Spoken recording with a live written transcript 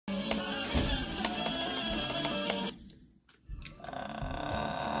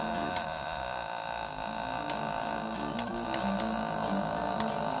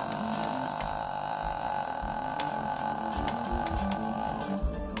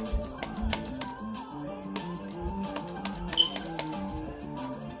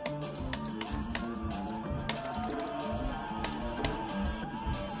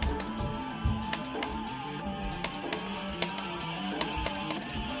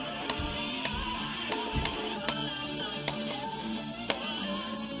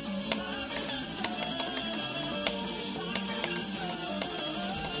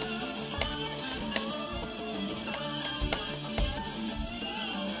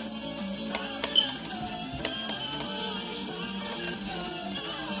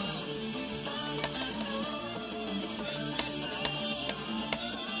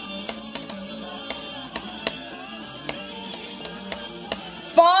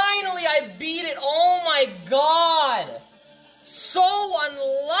I beat it. Oh my god. So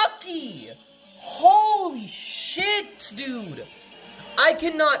unlucky. Holy shit, dude. I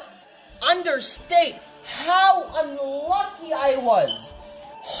cannot understate how unlucky I was.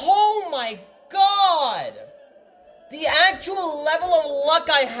 Oh my god. The actual level of luck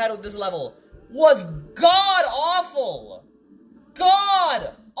I had with this level was god-awful.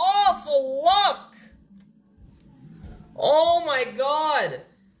 God-awful luck. Oh my god.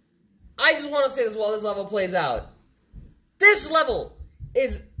 I just want to say this while this level plays out. This level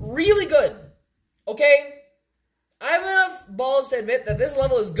is really good. Okay? I have enough balls to admit that this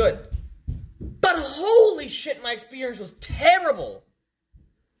level is good. But holy shit, my experience was terrible.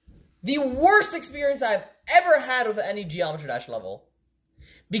 The worst experience I've ever had with any Geometry Dash level.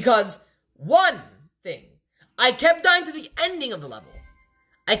 Because, one thing, I kept dying to the ending of the level.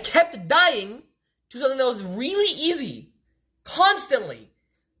 I kept dying to something that was really easy. Constantly.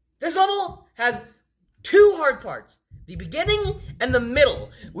 This level has two hard parts. The beginning and the middle,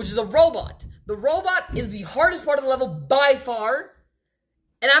 which is a robot. The robot is the hardest part of the level by far.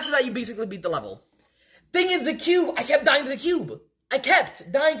 And after that, you basically beat the level. Thing is, the cube, I kept dying to the cube. I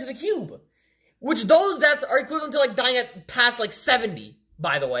kept dying to the cube. Which those deaths are equivalent to like dying at past like 70,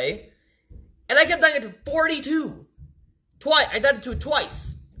 by the way. And I kept dying at 42. I died to it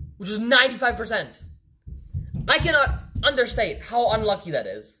twice. Which is 95%. I cannot understate how unlucky that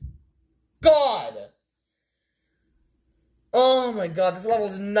is. God. Oh my god, this level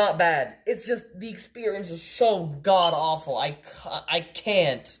is not bad. It's just, the experience is so god-awful. I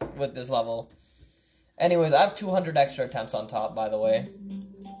can't with this level. Anyways, I have 200 extra attempts on top, by the way.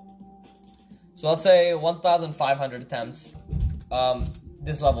 So let's say 1,500 attempts.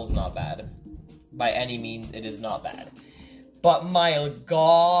 This level's not bad. By any means, it is not bad. But my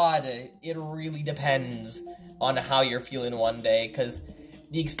god, it really depends on how you're feeling one day, because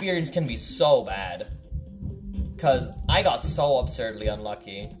the experience can be so bad. Because I got so absurdly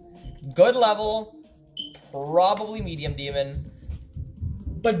unlucky. Good level, probably medium demon,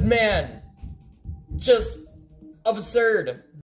 but man, just absurd.